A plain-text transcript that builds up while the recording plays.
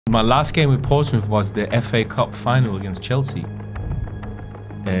My last game with Portsmouth was the FA Cup final against Chelsea,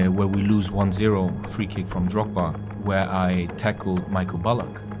 where we lose 1-0, free kick from Drogba, where I tackled Michael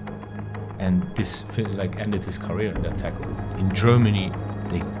Ballack. And this like ended his career, that tackle. In Germany,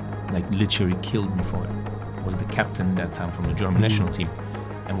 they like literally killed me for it. I was the captain that time from the German national team,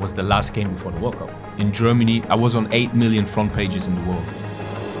 and was the last game before the World Cup. In Germany, I was on 8 million front pages in the world,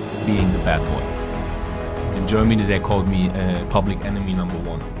 being the bad boy. In Germany, they called me public enemy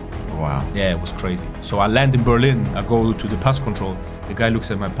 #1. Wow. Yeah, it was crazy. So I land in Berlin, I go to the pass control. The guy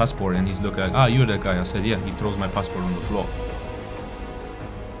looks at my passport and he's looking like, ah, you're that guy. I said, yeah. He throws my passport on the floor.